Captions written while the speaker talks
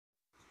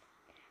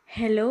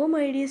Hello,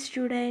 my dear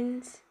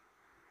students.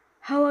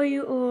 How are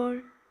you all?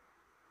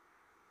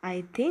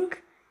 I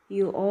think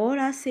you all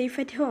are safe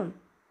at home,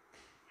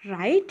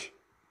 right?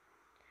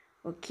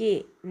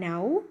 Okay,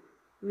 now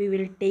we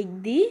will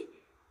take the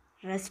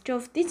rest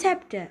of the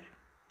chapter.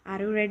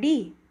 Are you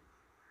ready?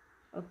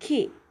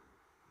 Okay.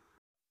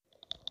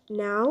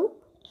 Now,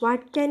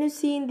 what can you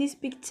see in this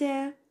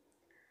picture?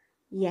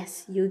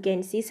 Yes, you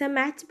can see some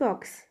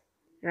matchbox,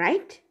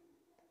 right?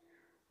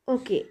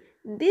 Okay,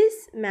 this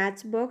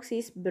matchbox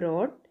is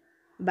brought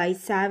by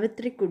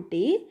Savitri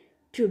Kuti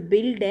to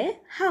build a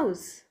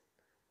house.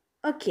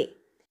 Okay,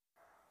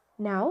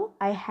 now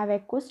I have a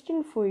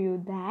question for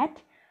you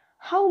that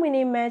how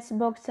many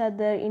matchbox are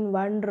there in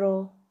one row?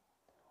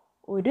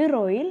 ഒരു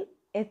റോയിൽ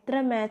എത്ര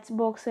match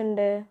box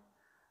ഉണ്ട്?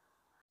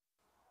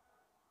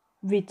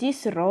 Which is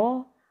row?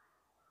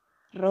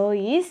 Row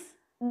is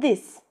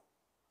this.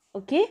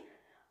 Okay,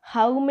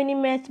 how many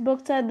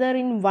matchbox are there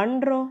in one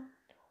row?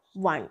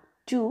 1,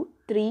 2,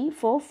 3,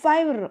 4,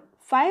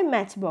 5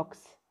 matchbox.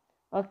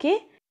 Okay,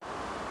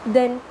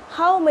 then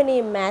how many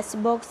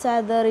matchbox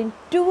are there in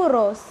two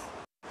rows?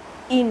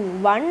 In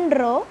one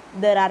row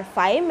there are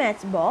 5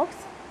 matchbox,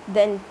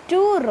 then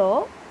two row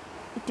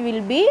it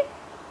will be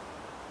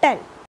 10.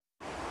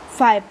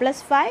 5 plus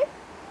 5,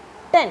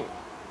 10.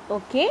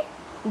 Okay,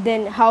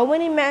 then how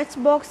many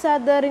matchbox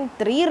are there in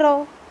 3 row?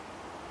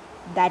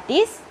 That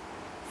is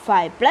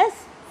 5 plus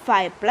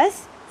 5 plus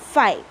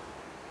 5.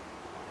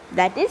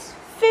 That is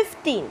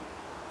 15.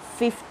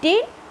 50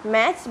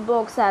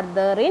 matchbox are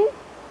there in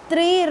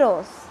 3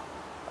 rows.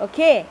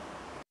 Okay,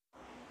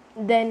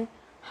 then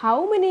how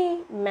many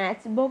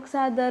matchbox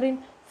are there in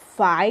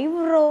 5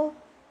 row?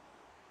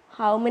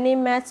 How many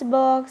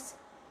matchbox?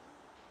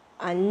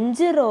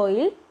 5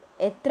 റോയിൽ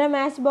എത്ര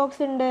match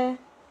box ഉണ്ട്?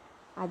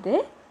 അത്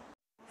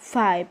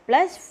 5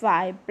 plus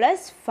 5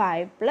 plus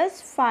 5 plus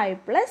 5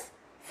 plus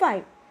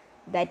 5.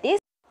 That is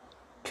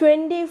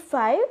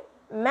 25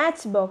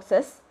 match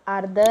boxes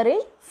are there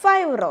in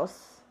 5 rows.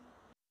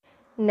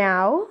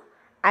 Now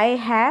I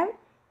have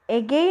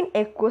again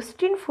a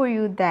question for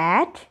you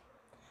that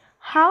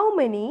how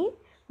many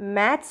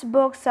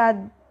matchbox are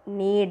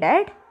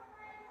needed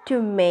to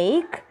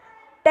make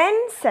 10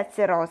 such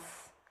rows?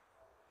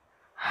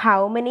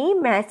 How many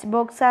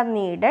matchbox are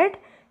needed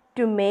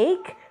to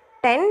make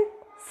 10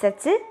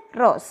 such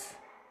rows?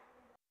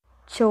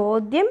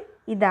 ചോദ്യം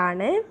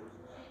ഇതാണ്,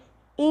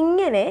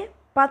 ഇങ്ങനെ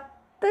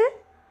 10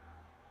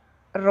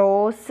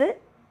 rose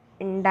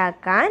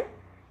ഉണ്ടാക്കാൻ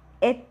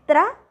എത്ര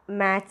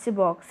match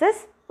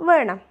boxes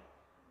വേണം?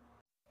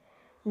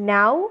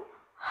 Now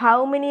how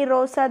many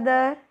rows are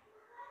there?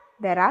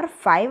 There are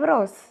 5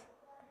 rows.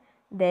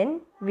 Then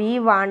we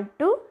want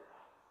to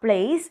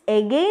place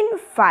again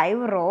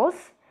 5 rows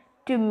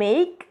to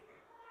make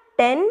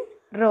 10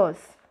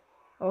 rows.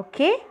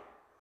 Okay?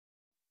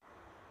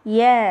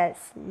 Yes,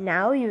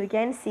 now you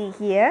can see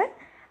here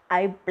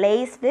I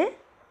placed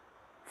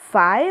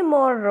 5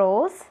 more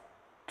rows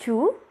to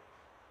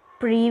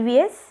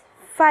previous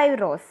 5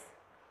 rows.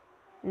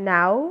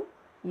 Now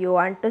you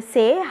want to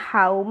say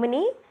how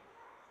many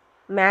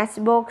match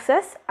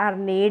boxes are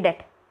needed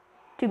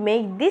to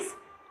make this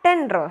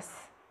 10 rows.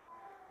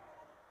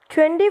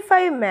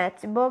 25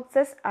 match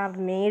boxes are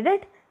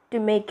needed to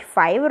make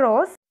 5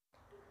 rows.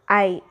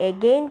 I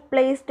again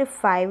placed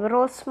 5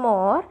 rows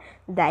more,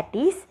 that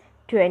is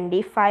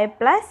 25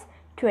 plus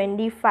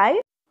 25.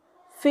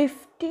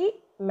 50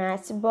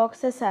 match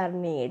boxes are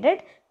needed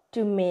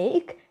to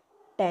make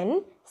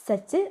 10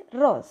 such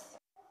rows.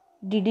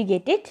 Did you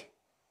get it?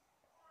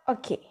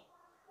 Okay.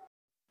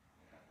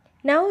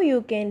 Now you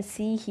can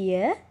see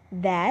here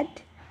that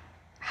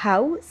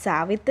how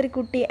Savitri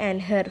Kuti and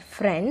her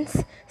friends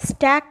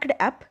stacked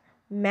up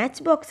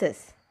matchboxes.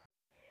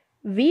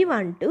 We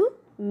want to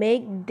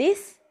make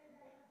this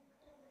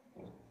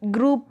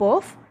group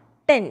of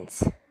tens.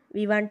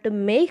 We want to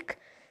make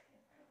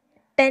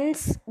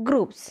tens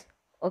groups.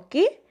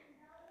 Okay,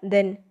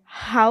 then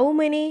how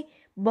many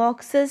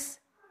boxes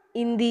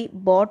in the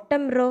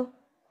bottom row?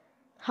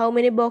 How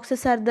many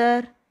boxes are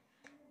there?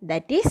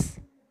 That is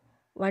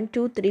 1,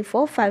 2, 3,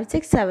 4, 5,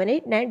 6, 7,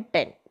 8, 9,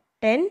 10.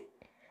 10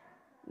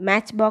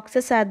 match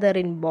boxes are there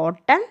in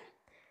bottom.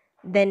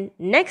 Then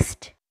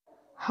next,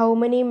 how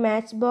many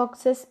match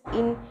boxes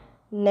in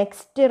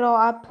next row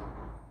up?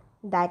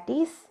 That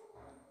is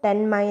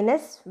 10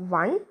 minus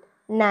 1,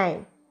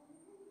 9.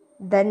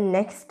 Then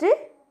next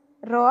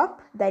row up,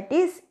 that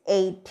is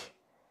 8,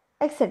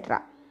 etc.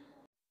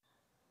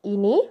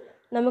 ഇനി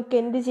നമുക്ക്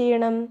എന്ത്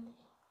ചെയ്യണം?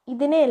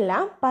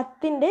 ഇതിനെല്ലാം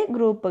 10ൻ്റെ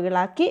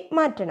ഗ്രൂപ്പുകളാക്കി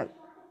മാറ്റണം.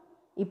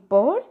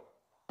 ഇപ്പോൾ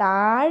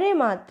താഴെ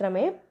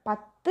മാത്രമേ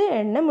 10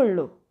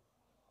 എണ്ണമുള്ളൂ.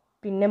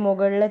 പിന്നെ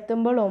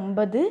മുകളിലെത്തുമ്പോൾ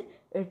 9,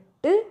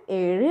 8,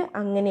 7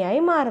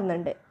 അങ്ങനെയായി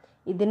മാറുന്നുണ്ട്.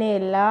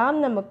 ഇതിനെല്ലാം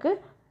നമുക്ക്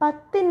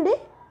 10ൻ്റെ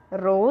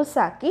റോസ്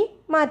ആക്കി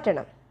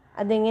മാറ്റണം.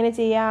 അതെങ്ങനെ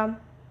ചെയ്യാം?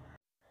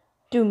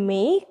 To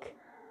make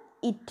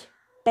it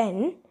 10,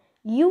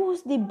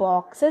 use the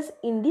boxes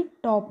in the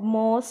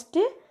topmost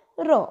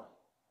row.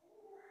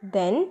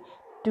 Then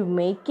to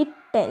make it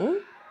 10,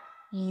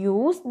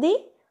 use the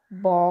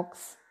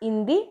box in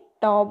the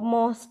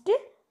topmost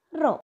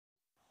row.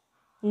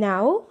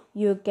 Now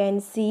you can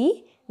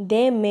see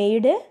they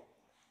made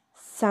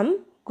some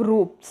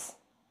groups.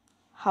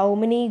 How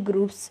many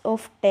groups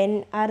of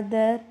 10 are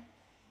there?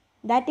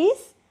 That is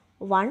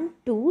 1,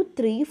 2,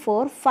 3,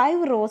 4,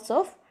 5 rows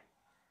of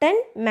 10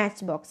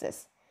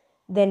 matchboxes.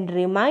 Then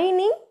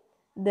remaining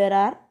there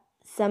are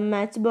some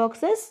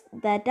matchboxes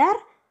that are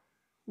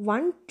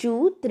 1,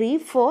 2, 3,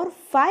 4,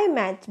 5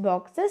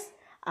 matchboxes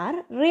are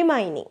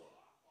remaining.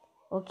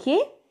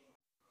 Okay?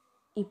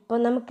 ഇപ്പോൾ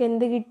നമുക്ക്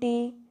എന്ത് കിട്ടി?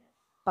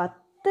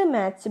 10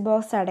 match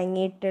box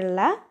അടങ്ങിയിട്ടുള്ള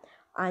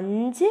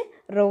 5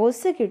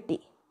 rose കിട്ടി.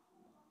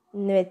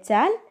 എന്ന്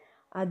വെച്ചാൽ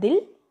അതിൽ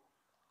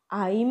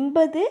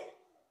 50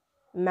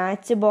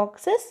 match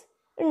boxes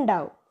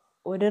ഉണ്ടാവും.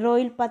 ഒരു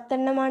റോയിൽ 10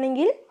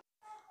 എണ്ണമാണെങ്കിൽ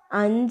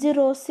 5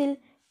 റോസിൽ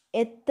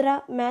എത്ര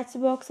മാച്ച്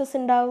ബോക്സസ്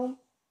ഉണ്ടാവും?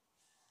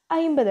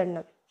 50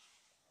 എണ്ണം.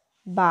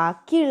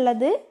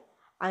 ബാക്കിയുള്ളത്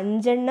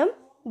 5 എണ്ണം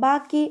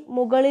ബാക്കി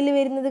മുകളിൽ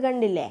വരുന്നത്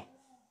കണ്ടില്ലേ?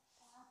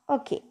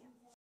 Okay.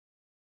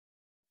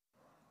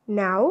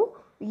 Now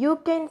you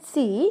can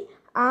see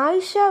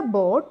Aisha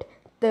bought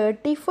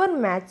 34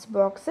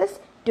 matchboxes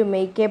to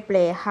make a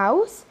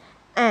playhouse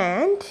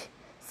and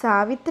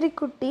Savitri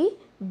Kutti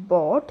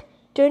bought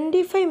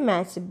 25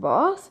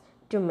 matchboxes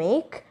to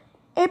make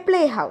a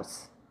playhouse.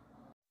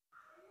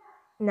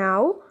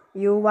 Now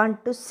you want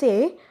to say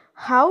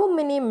how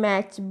many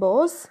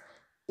matchboxes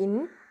in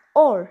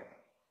all.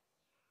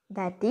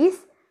 That is,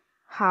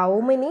 how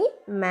many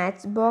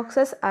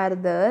matchboxes are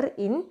there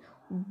in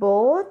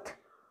both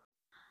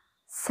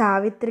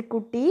Savitri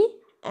Kutti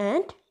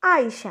and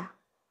Aisha.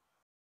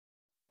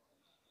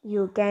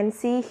 You can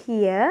see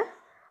here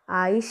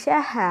Aisha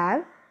have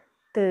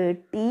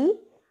 30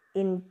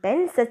 in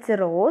 10 such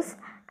rows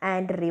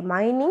and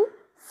remaining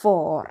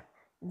 4.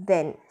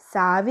 Then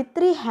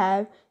Savitri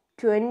have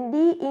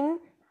 20 in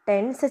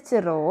 10 such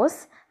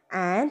rows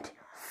and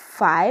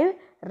 5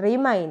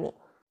 remaining.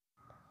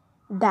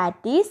 That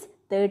is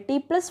 30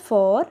 plus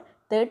 4,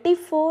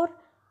 34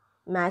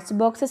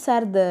 matchboxes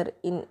are there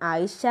in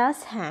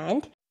Aisha's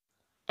hand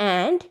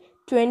and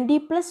 20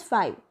 plus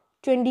 5,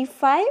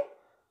 25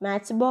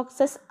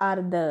 matchboxes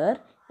are there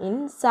in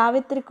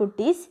Savitri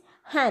Kutti's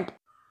hand.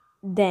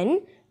 Then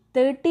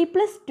 30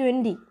 plus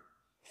 20,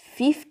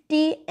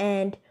 50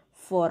 and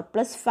 4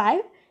 plus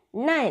 5,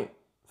 9.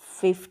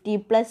 50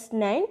 plus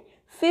 9,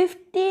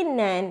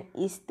 59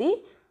 is the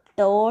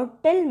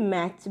total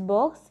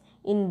matchbox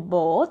in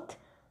both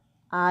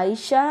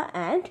Aisha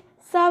and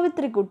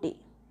Savitri Kutti.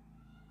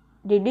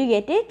 Did you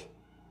get it?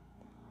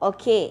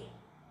 Okay.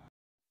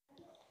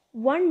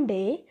 One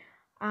day,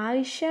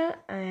 Aisha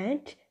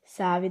and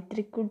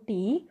Savitri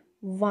Kutti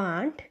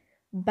want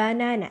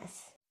bananas.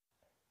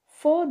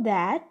 For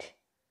that,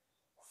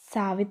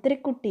 Savitri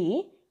Kutti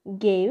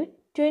gave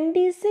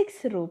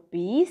 26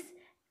 rupees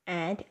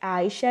and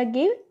Aisha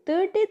gave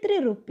 33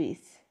 rupees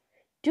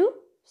to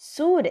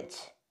Suraj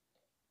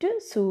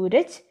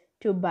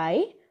to buy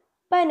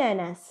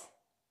bananas.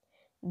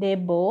 They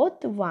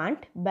both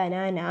want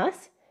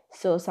bananas.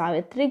 So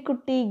Savitri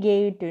Kutti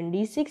gave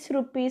 26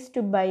 rupees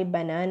to buy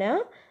banana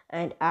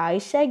and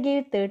Aisha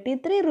gave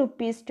 33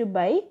 rupees to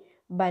buy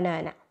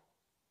banana.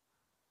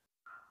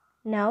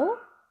 Now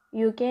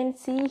you can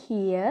see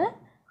here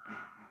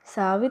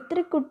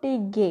Savitri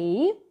Kutti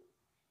gave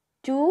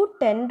 2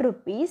 10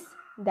 rupees,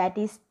 that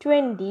is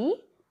 20,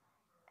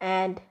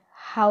 and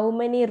how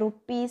many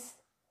rupees?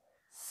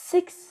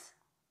 6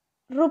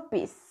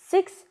 rupees.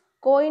 6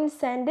 coins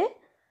and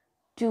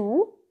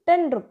 2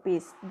 10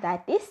 rupees,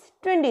 that is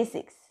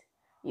 26.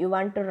 You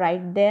want to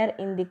write there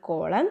in the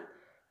column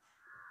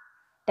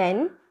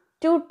 10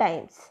 2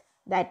 times,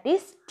 that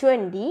is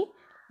 20.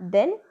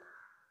 Then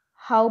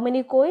how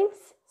many coins?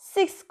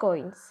 6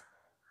 coins,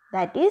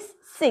 that is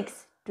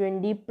 6.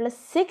 20 plus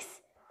 6,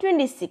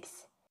 26.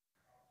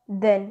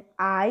 Then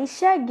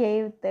Aisha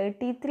gave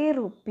 33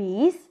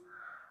 rupees,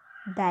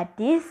 that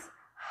is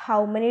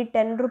how many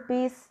 10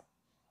 rupees?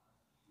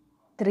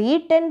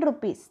 3 10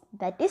 rupees,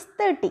 that is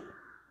 30.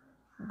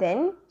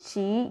 Then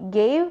she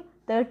gave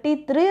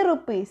 33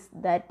 rupees,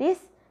 that is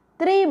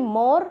 3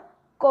 more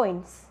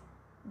coins,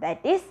 that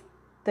is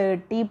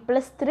 30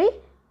 plus 3,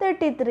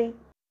 33.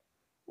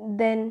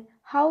 Then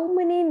how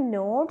many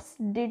notes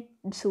did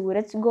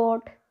Suraj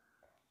got?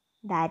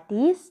 That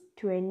is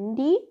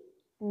 20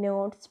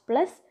 notes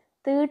plus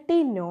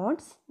 30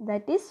 notes,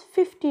 that is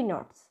 50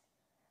 notes.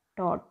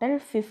 Total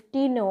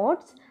 50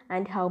 notes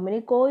and how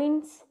many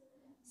coins?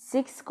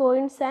 6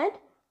 coins and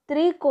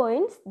 3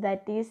 coins,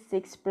 that is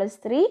 6 plus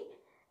 3,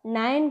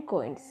 9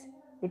 coins.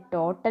 The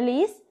total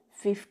is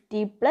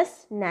 50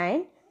 plus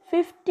 9,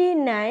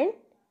 59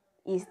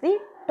 is the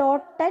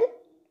total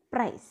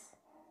price.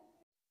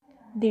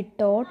 The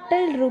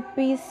total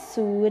rupees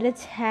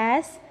Suraj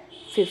has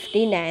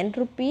 59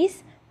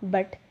 rupees,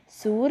 but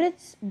Suraj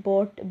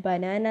bought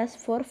bananas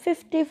for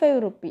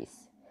 55 rupees.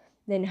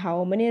 Then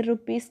how many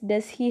rupees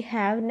does he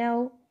have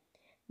now?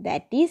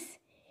 That is,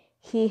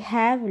 he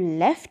have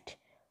left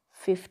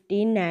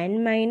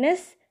 59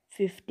 minus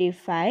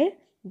 55,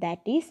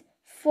 that is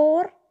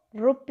 4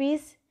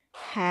 rupees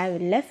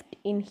have left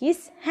in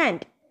his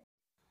hand.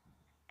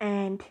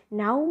 And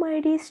now, my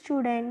dear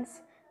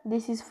students,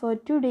 this is for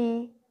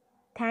today.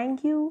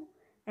 Thank you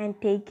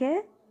and take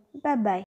care. Bye bye.